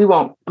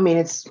won't, I mean,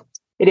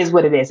 it is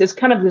what it is. It's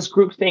kind of this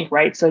group think,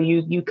 right? So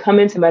you come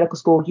into medical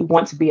school, you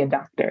want to be a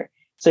doctor.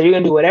 So you're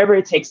going to do whatever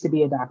it takes to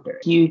be a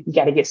doctor. You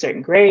got to get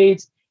certain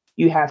grades.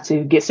 You have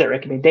to get certain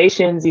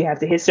recommendations. You have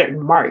to hit certain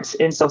marks.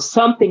 And so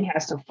something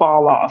has to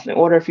fall off in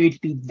order for you to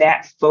be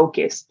that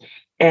focused.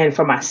 And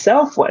for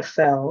myself, what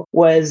fell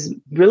was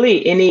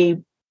really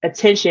any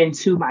attention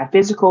to my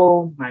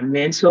physical, my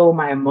mental,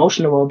 my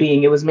emotional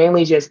well-being. It was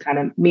mainly just kind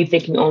of me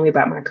thinking only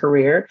about my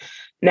career.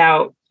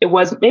 Now, it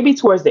was maybe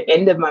towards the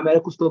end of my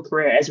medical school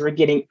career, as we're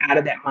getting out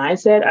of that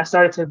mindset, I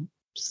started to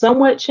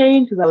somewhat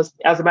change because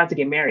I was about to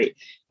get married.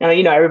 Now,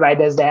 everybody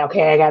does that.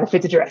 Okay, I got to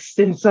fit the dress.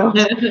 And so,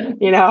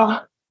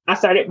 I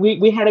started,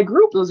 we had a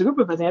group. It was a group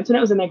of us.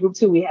 Antoinette was in that group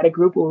too. We had a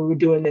group where we were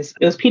doing this.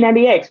 It was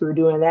P90X. We were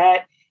doing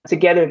that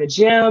together in the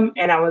gym.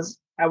 And I was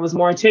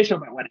more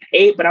intentional about what I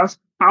ate, but I was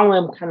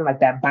following kind of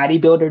like that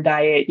bodybuilder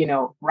diet,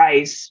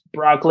 rice,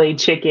 broccoli,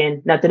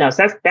 chicken, nothing else.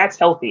 That's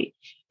healthy.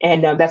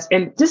 And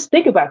and just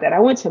think about that. I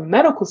went to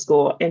medical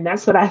school and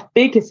that's what I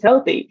think is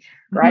healthy.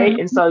 Right. Mm-hmm.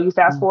 And so you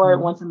fast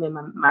forward, once I'm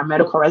in my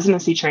medical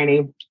residency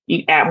training,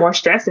 you add more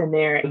stress in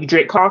there. You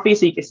drink coffee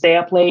so you can stay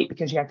up late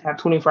because you have to have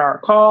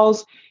 24-hour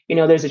calls.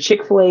 There's a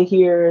Chick-fil-A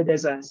here,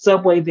 there's a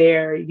Subway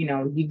there,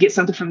 you get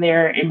something from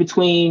there in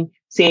between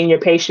seeing your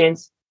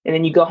patients. And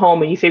then you go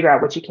home and you figure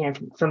out what you can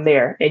from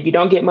there. And you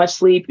don't get much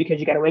sleep because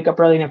you got to wake up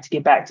early enough to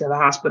get back to the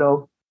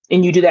hospital.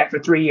 And you do that for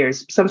 3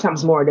 years,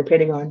 sometimes more,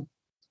 depending on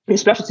your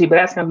specialty. But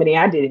that's how many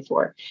I did it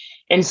for.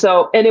 And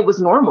it was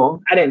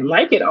normal. I didn't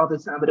like it all the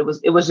time, but it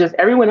was just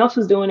everyone else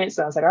was doing it.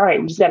 So I was like, all right,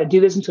 we just got to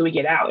do this until we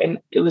get out. And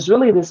it was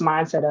really this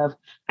mindset of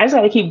I just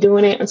got to keep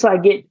doing it until I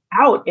get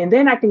out. And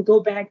then I can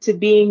go back to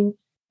being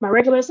my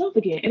regular self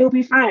again. It'll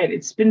be fine.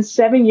 It's been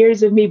 7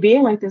 years of me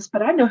being like this,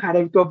 but I know how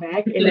to go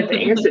back. And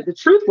the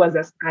truth was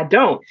that I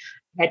don't.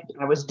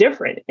 I was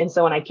different. And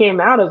so when I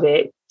came out of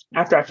it,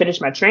 after I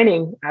finished my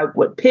training,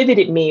 what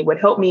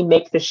helped me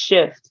make the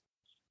shift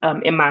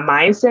in my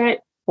mindset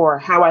for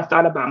how I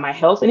thought about my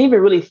health and even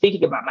really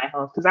thinking about my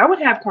health. Because I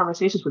would have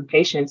conversations with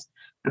patients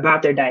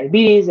about their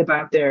diabetes,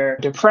 about their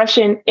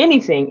depression,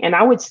 anything. And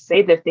I would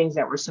say the things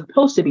that were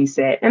supposed to be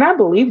said. And I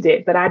believed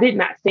it, but I did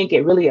not think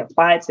it really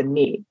applied to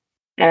me.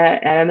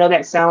 And I know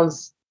that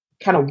sounds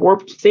kind of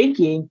warped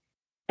thinking.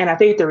 And I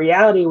think the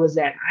reality was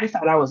that I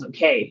thought I was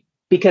okay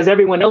because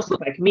everyone else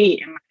looked like me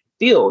in my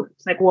field.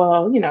 It's like,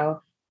 well,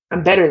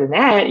 I'm better than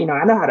that. I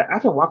know I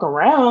can walk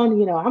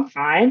around, I'm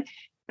fine.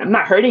 I'm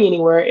not hurting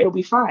anywhere. It'll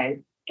be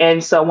fine.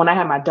 And so when I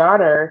had my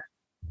daughter,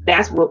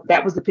 that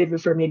was the pivot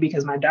for me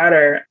because my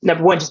daughter,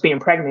 number one, just being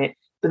pregnant,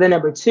 but then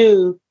number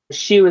two,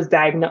 she was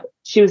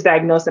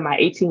diagnosed in my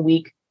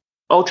 18-week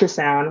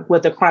ultrasound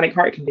with a chronic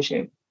heart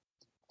condition.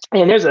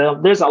 And there's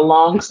a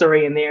long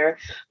story in there,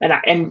 and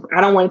I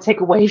don't want to take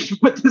away from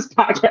what this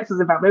podcast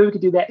is about. Maybe we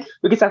could do that.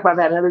 We could talk about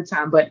that another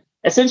time. But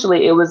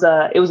essentially, it was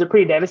a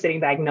pretty devastating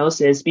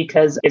diagnosis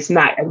because it's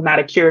not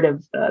a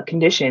curative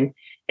condition,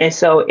 and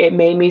so it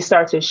made me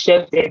start to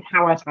shift in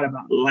how I thought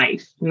about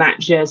life, not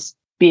just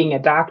being a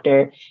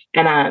doctor.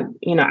 And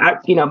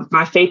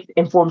my faith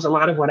informs a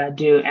lot of what I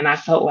do, and I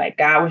felt like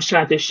God was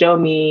trying to show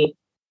me.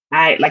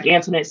 Like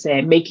Antoinette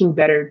said, making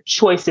better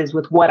choices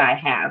with what I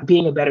have,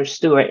 being a better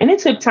steward. And it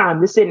took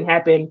time. This didn't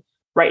happen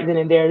right then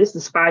and there. This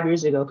is 5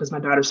 years ago because my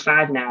daughter's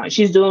 5 now and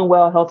she's doing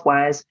well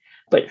health-wise.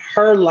 But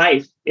her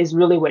life is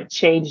really what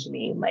changed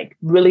me. Like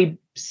really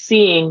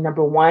seeing,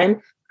 number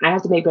one, I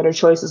have to make better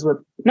choices with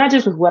not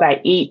just with what I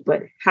eat,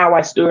 but how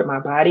I steward my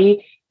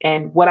body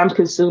and what I'm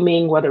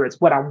consuming, whether it's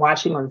what I'm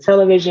watching on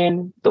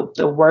television,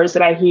 the words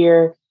that I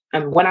hear,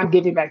 and what I'm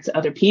giving back to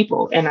other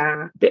people. And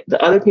the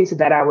other piece of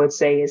that I would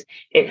say is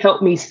it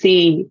helped me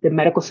see the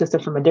medical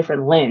system from a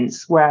different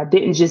lens, where I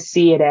didn't just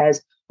see it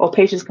as, oh,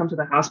 patients come to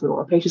the hospital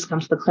or patients come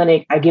to the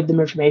clinic, I give them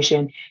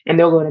information and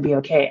they're going to be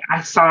okay.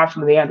 I saw it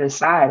from the other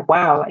side.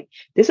 Wow, like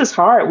this is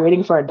hard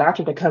waiting for a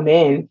doctor to come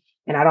in.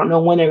 And I don't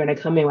know when they're going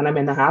to come in when I'm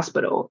in the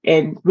hospital.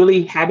 And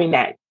really having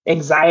that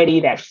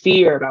anxiety, that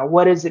fear about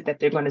what is it that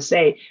they're going to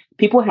say.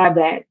 People have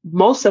that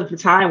most of the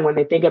time when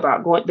they think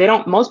about going,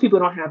 most people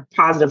don't have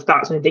positive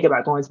thoughts when they think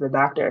about going to the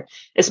doctor,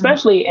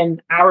 especially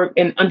in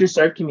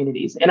underserved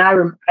communities. And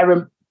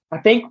I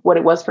think what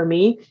it was for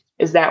me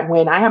is that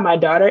when I had my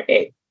daughter,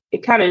 it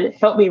kind of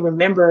helped me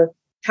remember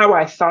how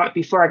I thought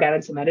before I got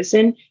into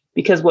medicine,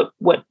 because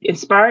what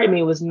inspired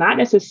me was not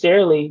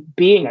necessarily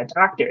being a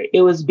doctor.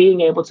 It was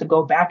being able to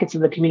go back into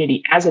the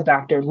community as a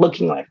doctor,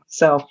 looking like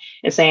myself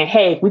and saying,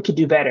 hey, we could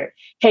do better.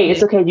 Hey,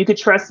 it's okay. You could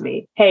trust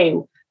me. Hey,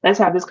 let's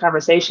have this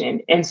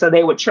conversation. And so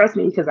they would trust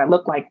me because I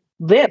look like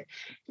them.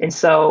 And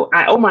so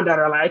I owe my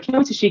daughter a lot. I can't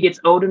wait till she gets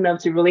old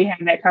enough to really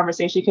have that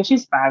conversation because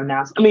she's 5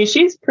 now. I mean,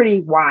 she's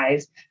pretty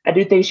wise. I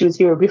do think she was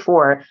here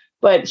before,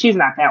 but she's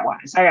not that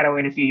wise. I got to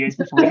wait a few years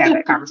before we have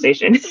that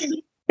conversation.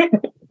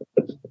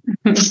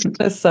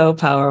 That's so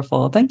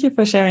powerful. Thank you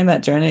for sharing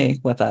that journey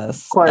with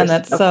us. Of course, and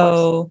that's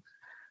so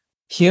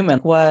human.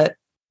 What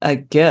a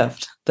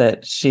gift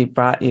that she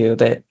brought you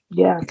that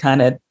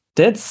kind of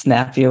did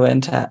snap you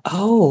into,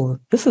 oh,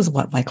 this is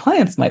what my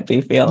clients might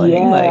be feeling.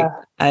 Yeah. Like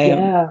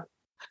I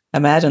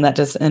imagine that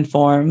just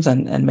informs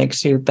and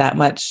makes you that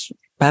much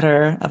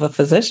better of a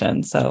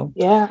physician. So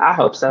yeah, I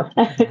hope so.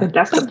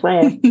 That's the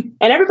plan.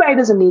 And everybody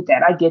doesn't need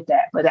that. I get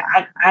that. But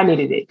I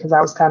needed it because I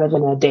was kind of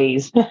in a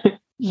daze.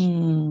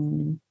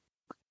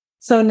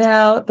 So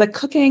now the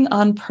Cooking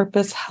on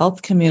Purpose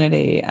health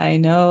community, I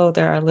know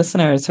there are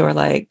listeners who are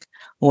like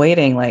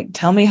waiting, like,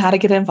 tell me how to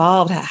get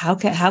involved. How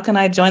can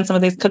I join some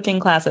of these cooking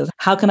classes?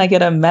 How can I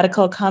get a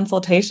medical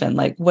consultation?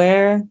 Like,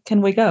 where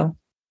can we go?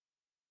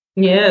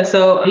 Yeah,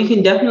 so you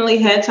can definitely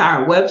head to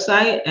our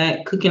website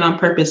at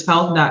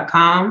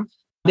cookingonpurposehealth.com.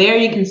 There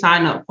you can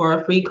sign up for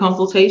a free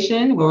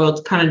consultation where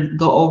we'll kind of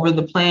go over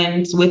the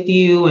plans with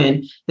you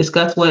and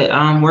discuss what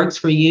works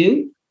for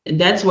you. And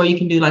that's where you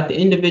can do like the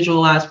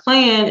individualized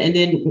plan. And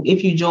then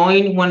if you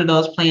join one of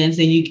those plans,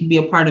 then you can be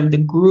a part of the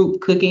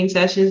group cooking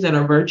sessions that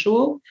are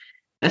virtual.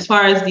 As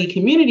far as the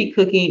community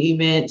cooking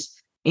events,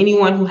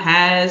 anyone who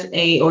has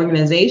a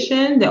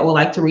organization that would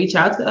like to reach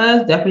out to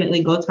us,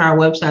 definitely go to our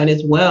website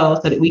as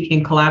well so that we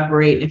can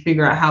collaborate and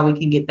figure out how we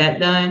can get that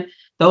done.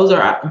 Those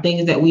are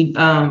things that we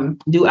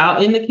do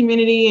out in the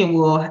community, and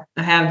we'll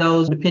have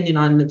those depending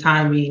on the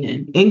timing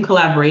and in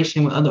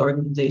collaboration with other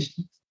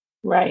organizations.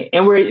 Right.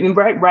 And we're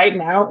right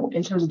now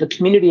in terms of the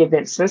community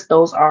events, since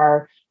those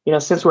are,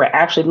 since we're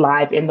actually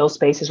live in those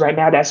spaces right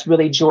now, that's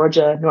really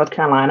Georgia, North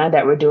Carolina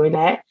that we're doing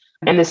that.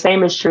 And the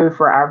same is true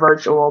for our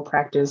virtual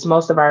practice.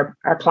 Most of our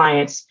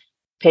clients,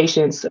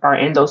 patients are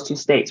in those two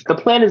states. The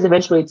plan is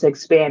eventually to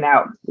expand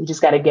out. We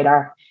just got to get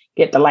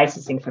the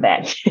licensing for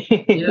that.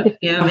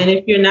 Yeah. And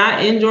if you're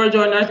not in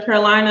Georgia or North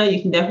Carolina,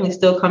 you can definitely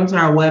still come to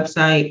our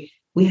website.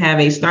 We have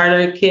a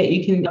starter kit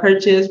you can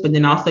purchase, but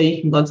then also you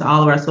can go to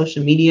all of our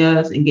social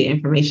medias and get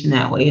information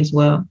that way as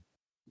well.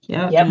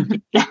 Yep.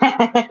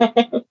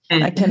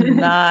 I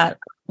cannot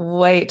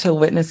wait to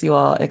witness you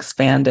all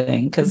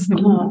expanding because,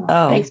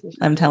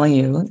 I'm telling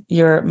you,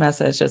 your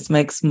message just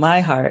makes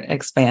my heart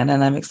expand.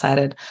 And I'm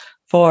excited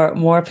for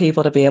more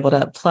people to be able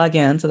to plug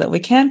in so that we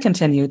can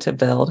continue to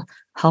build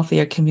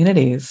healthier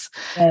communities.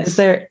 Yes. Is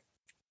there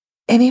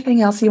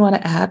anything else you want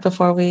to add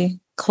before we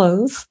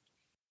close?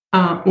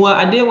 Well,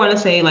 I did want to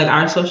say, like,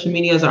 our social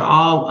medias are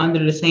all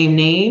under the same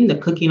name, the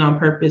Cooking on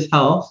Purpose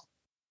Health.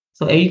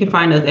 So you can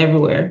find us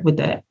everywhere with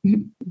that.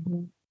 And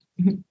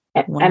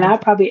I'll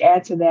probably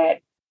add to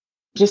that,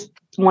 just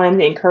wanting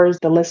to encourage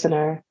the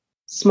listener,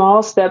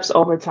 small steps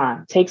over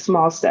time. Take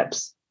small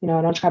steps.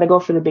 Don't try to go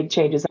for the big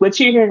changes. What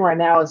you're hearing right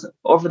now is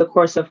over the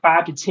course of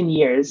 5 to 10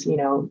 years,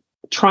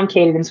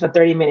 truncated into a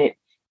 30-minute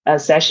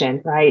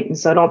session, right? And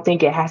so don't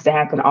think it has to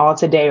happen all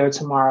today or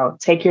tomorrow.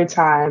 Take your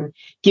time,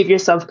 give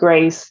yourself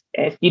grace.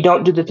 If you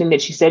don't do the thing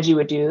that you said you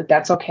would do,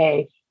 that's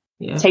okay.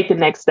 Yeah. Take the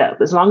next step.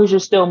 As long as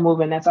you're still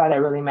moving, that's all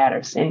that really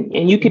matters.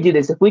 And you could do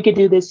this. If we could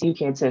do this, you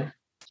can too.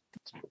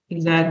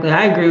 Exactly.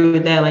 I agree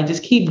with that. Like,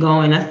 just keep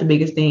going. That's the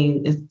biggest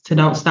thing, is to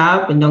don't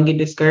stop and don't get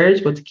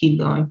discouraged, but to keep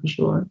going for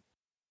sure.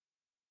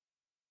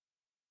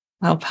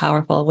 How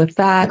powerful. With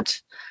that,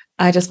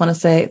 I just want to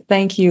say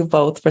thank you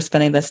both for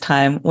spending this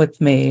time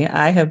with me.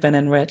 I have been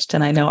enriched,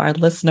 and I know our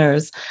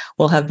listeners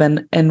will have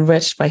been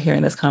enriched by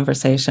hearing this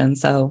conversation.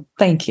 So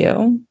thank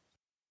you.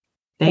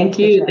 Thank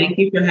you. Thank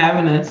you for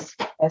having us.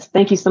 Yes,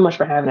 thank you so much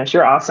for having us.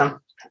 You're awesome.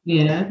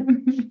 Yeah.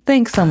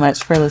 Thanks so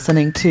much for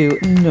listening to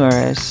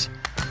Nourish.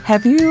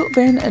 Have you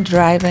been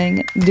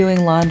driving,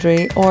 doing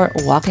laundry, or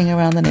walking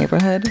around the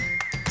neighborhood?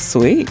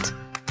 Sweet.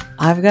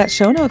 I've got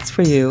show notes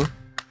for you.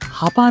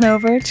 Hop on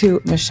over to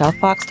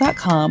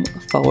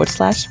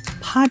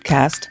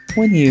michellefox.com/podcast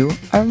when you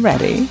are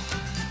ready.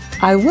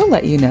 I will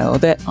let you know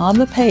that on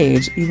the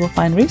page, you will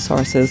find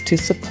resources to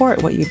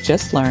support what you've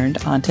just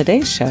learned on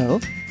today's show.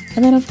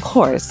 And then, of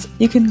course,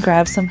 you can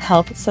grab some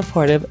health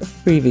supportive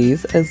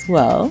freebies as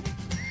well.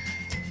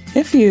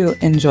 If you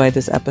enjoyed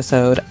this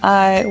episode,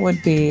 I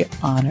would be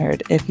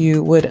honored if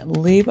you would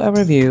leave a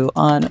review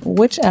on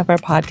whichever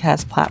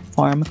podcast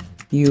platform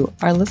you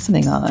are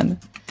listening on.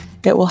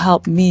 It will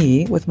help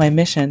me with my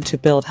mission to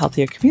build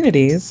healthier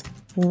communities,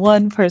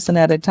 one person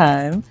at a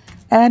time,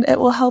 and it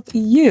will help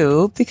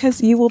you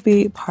because you will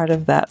be part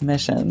of that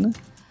mission.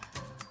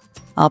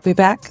 I'll be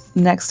back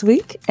next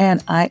week,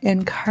 and I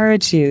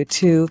encourage you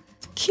to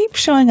keep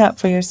showing up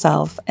for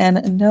yourself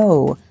and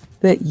know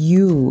that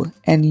you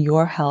and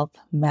your health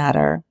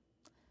matter.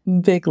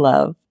 Big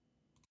love.